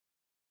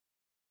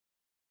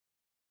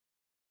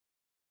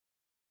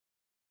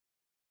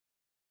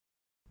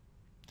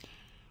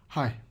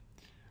Hi.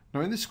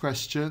 Now in this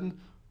question,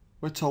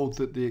 we're told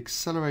that the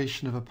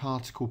acceleration of a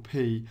particle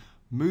p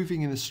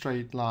moving in a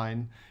straight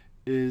line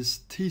is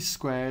t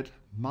squared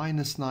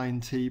minus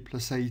 9t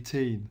plus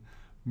 18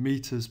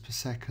 meters per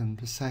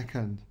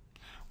second,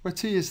 where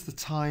t is the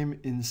time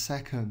in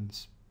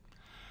seconds.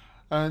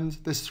 And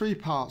there's three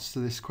parts to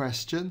this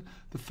question.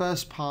 The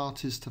first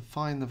part is to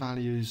find the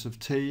values of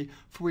t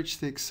for which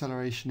the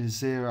acceleration is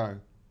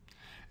 0.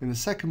 In the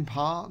second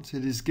part,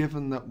 it is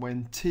given that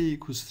when t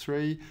equals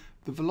 3,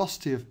 the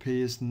velocity of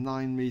p is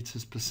 9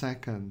 meters per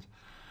second.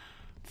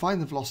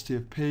 Find the velocity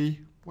of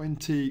p when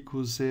t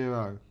equals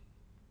 0.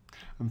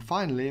 And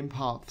finally, in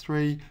part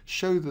 3,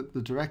 show that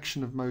the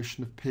direction of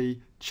motion of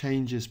p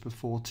changes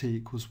before t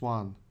equals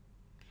 1.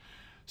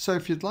 So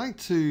if you'd like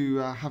to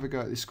have a go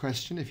at this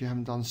question, if you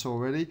haven't done so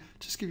already,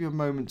 just give you a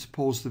moment to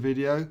pause the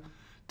video.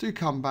 Do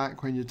come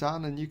back when you're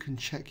done and you can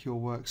check your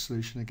work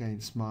solution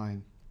against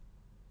mine.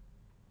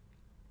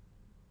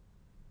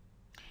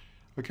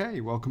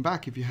 Okay, welcome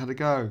back if you had a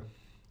go.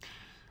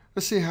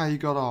 Let's see how you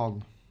got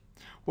on.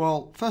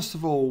 Well, first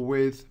of all,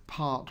 with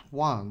part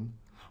 1,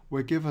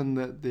 we're given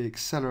that the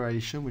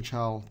acceleration, which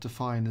I'll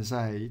define as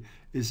a,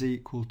 is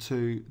equal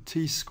to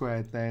t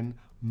squared then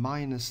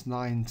minus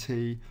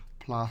 9t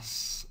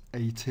plus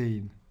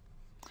 18.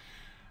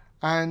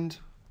 And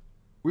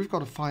we've got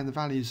to find the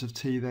values of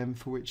t then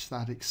for which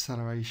that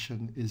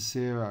acceleration is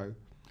 0.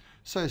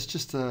 So it's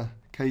just a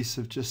case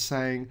of just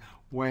saying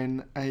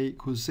when a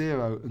equals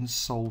 0 and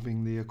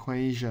solving the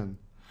equation.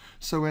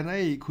 So when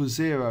a equals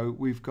 0,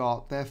 we've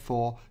got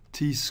therefore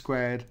t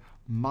squared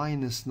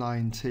minus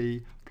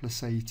 9t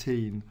plus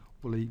 18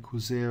 will equal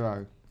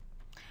 0.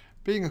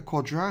 Being a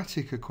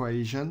quadratic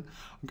equation,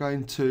 I'm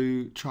going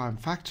to try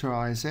and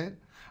factorise it,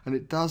 and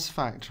it does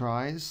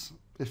factorise.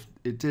 If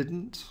it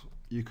didn't,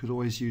 you could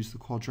always use the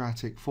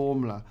quadratic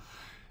formula.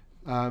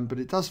 But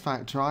it does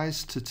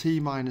factorise to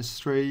t minus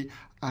 3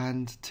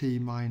 and t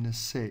minus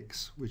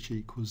 6, which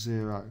equals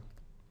 0.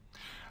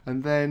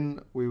 And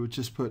then we would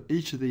just put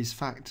each of these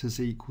factors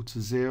equal to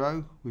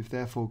 0. We've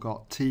therefore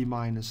got t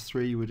minus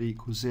 3 would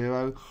equal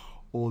 0,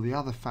 or the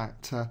other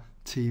factor,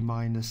 t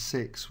minus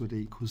 6, would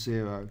equal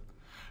 0,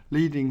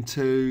 leading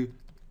to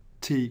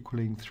t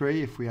equaling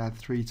 3 if we add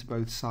 3 to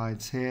both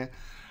sides here,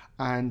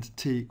 and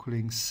t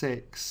equaling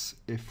 6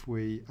 if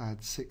we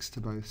add 6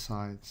 to both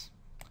sides.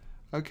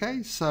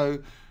 Okay,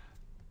 so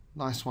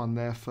nice one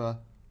there for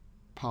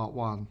part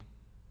 1.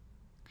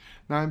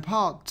 Now in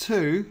part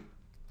 2,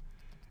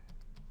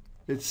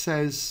 it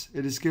says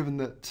it is given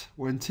that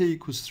when t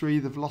equals 3,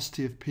 the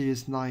velocity of p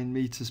is 9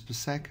 meters per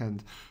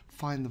second.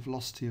 Find the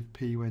velocity of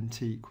p when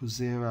t equals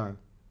 0.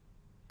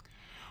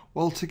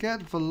 Well, to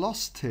get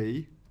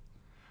velocity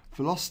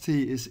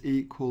is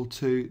equal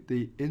to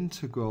the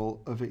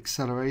integral of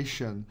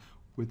acceleration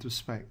with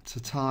respect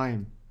to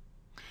time.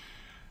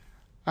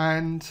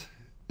 And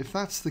if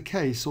that's the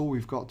case, all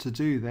we've got to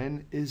do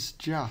then is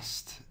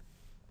just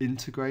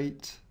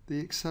integrate the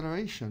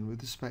acceleration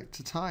with respect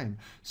to time.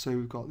 So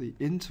we've got the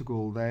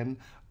integral then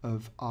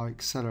of our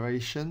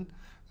acceleration,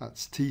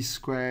 that's t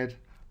squared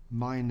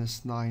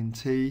minus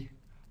 9t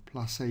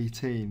plus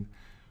 18.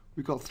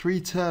 We've got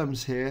three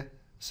terms here,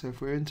 so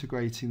if we're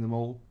integrating them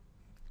all,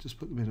 just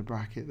put them in a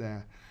bracket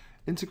there,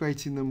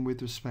 integrating them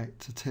with respect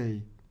to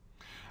t.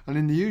 And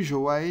in the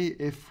usual way,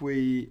 if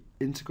we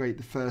integrate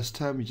the first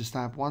term, we just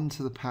add 1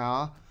 to the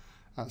power,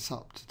 that's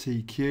up to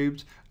t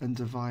cubed, and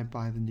divide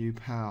by the new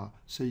power.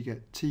 So you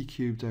get t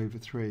cubed over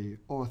 3,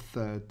 or a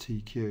third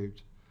t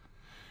cubed.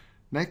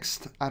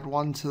 Next, add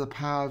 1 to the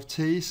power of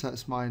t, so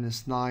that's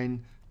minus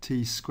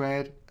 9t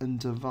squared, and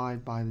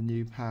divide by the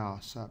new power,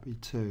 so that'd be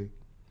 2.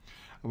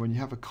 And when you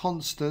have a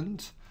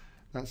constant,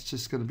 that's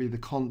just going to be the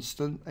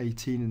constant,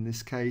 18 in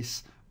this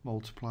case,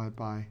 multiplied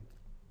by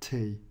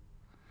t.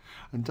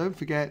 And don't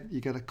forget, you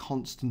get a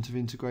constant of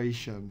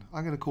integration.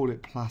 I'm going to call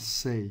it plus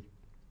c.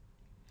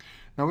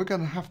 Now we're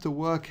going to have to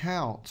work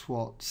out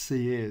what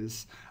c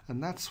is,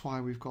 and that's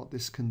why we've got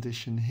this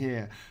condition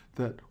here,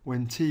 that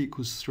when t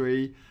equals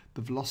 3,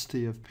 the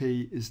velocity of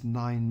p is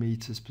 9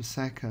 meters per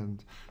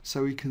second.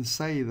 So we can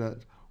say that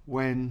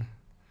when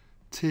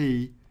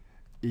t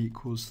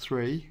equals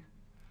 3,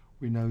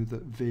 we know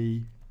that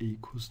v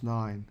equals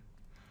 9.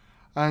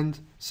 And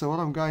so what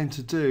I'm going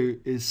to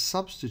do is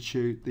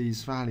substitute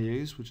these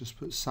values, we'll just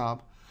put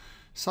sub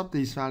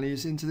these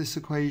values into this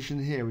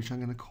equation here, which I'm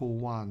going to call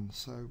 1.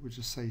 So we'll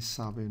just say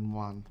sub in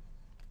 1.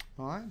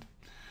 Alright?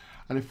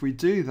 And if we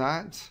do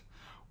that,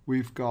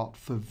 we've got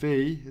for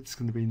v, it's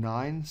going to be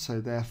 9, so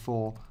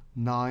therefore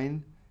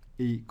 9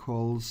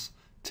 equals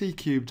t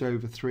cubed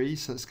over 3,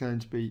 so it's going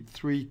to be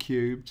 3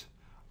 cubed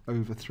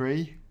over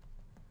 3,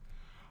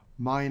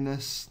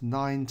 minus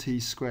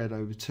 9t squared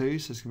over 2,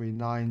 so it's going to be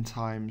 9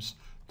 times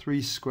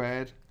 3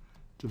 squared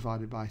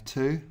divided by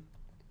 2,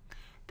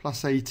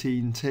 plus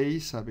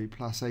 18t, so that'd be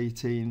plus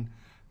 18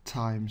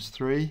 times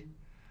 3,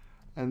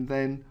 and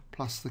then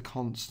plus the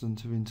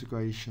constant of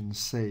integration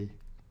c.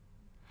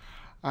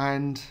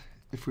 And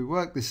if we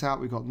work this out,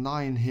 we've got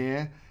 9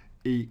 here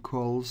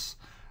equals,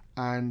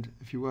 and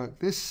if you work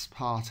this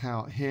part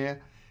out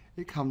here,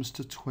 it comes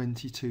to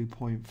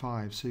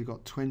 22.5. So you've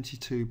got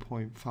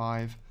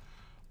 22.5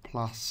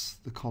 plus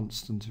the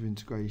constant of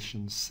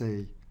integration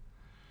c.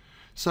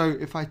 So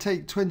if I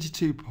take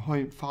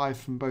 22.5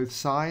 from both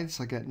sides,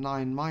 I get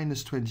 9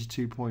 minus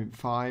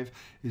 22.5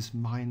 is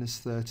minus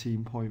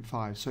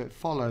 13.5. So it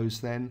follows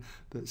then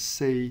that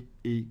c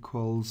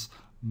equals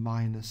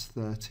minus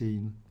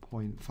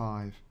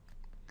 13.5.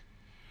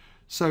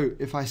 So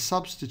if I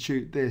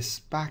substitute this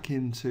back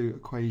into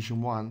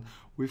equation 1,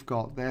 we've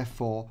got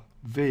therefore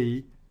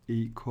v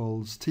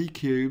equals t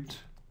cubed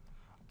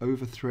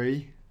over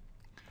 3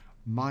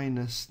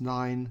 minus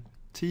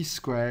 9t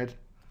squared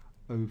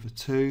over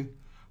 2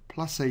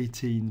 plus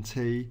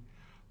 18t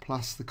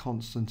plus the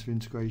constant of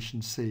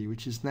integration c,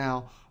 which is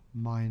now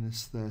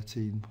minus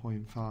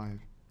 13.5.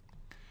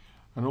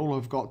 And all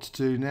I've got to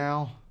do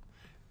now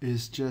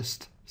is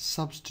just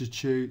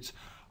substitute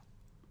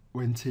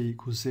when t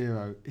equals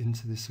 0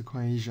 into this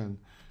equation.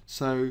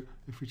 So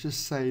if we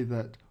just say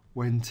that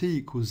when t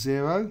equals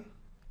 0,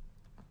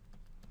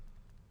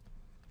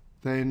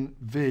 then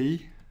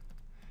v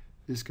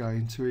is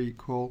going to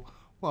equal,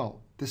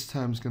 well, this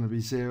term's going to be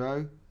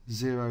 0,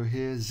 0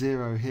 here,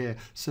 0 here.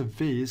 So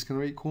v is going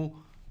to equal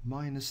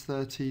minus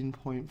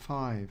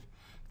 13.5,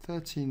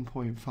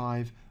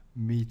 13.5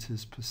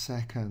 meters per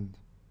second.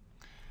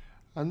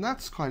 And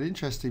that's quite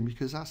interesting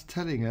because that's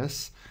telling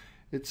us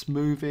it's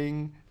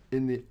moving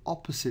in the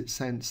opposite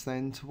sense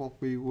then to what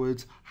we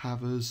would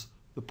have as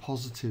the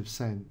positive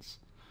sense.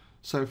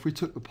 So if we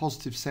took the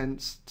positive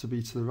sense to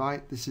be to the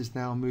right, this is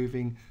now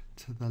moving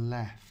to the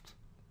left.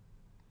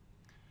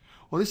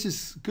 Well, this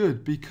is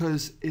good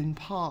because in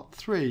part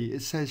 3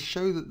 it says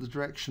show that the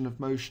direction of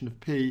motion of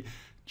p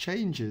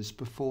changes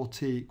before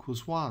t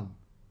equals 1.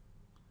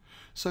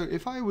 So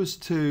if I was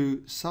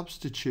to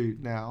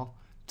substitute now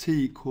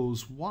t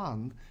equals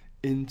 1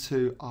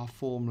 into our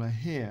formula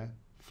here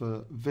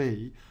for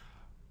v,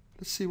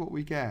 let's see what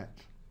we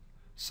get.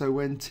 So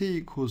when t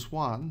equals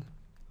 1,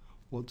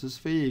 what does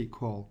v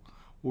equal?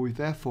 Well, we've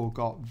therefore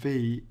got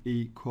v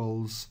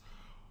equals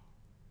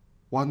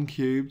 1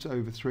 cubed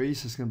over 3,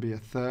 so it's going to be a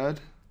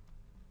third.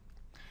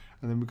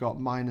 And then we've got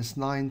minus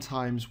 9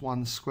 times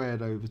 1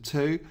 squared over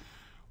 2.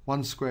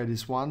 1 squared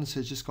is 1, so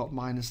it's just got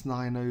minus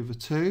 9 over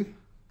 2.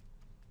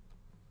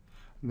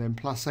 And then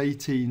plus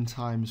 18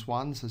 times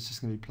 1, so it's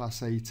just going to be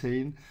plus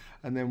 18.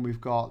 And then we've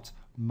got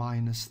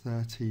minus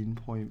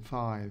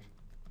 13.5.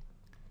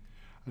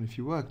 And if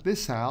you work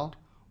this out,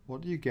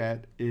 what you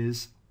get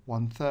is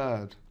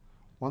 1/3.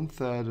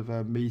 1/3 of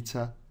a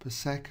meter per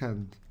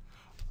second.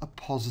 A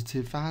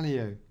positive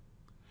value.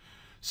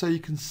 So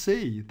you can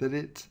see that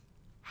it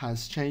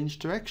has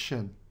changed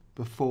direction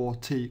before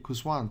t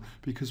equals 1,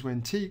 because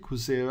when t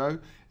equals 0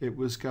 it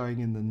was going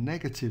in the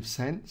negative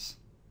sense,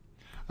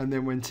 and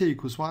then when t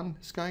equals 1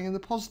 it's going in the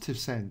positive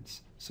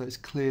sense. So it's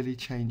clearly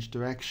changed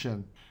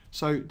direction.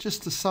 So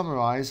just to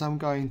summarize, I'm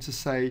going to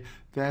say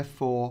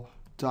therefore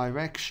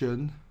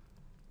direction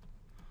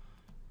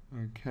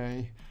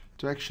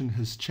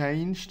has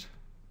changed,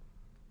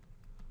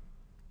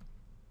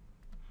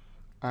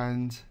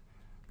 and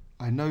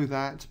I know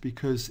that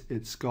because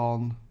it's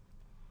gone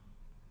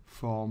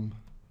from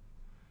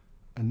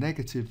a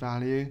negative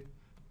value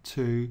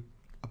to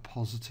a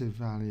positive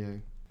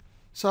value.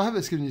 So I hope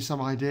that's given you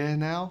some idea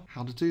now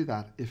how to do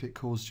that if it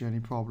caused you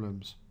any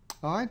problems.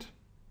 All right?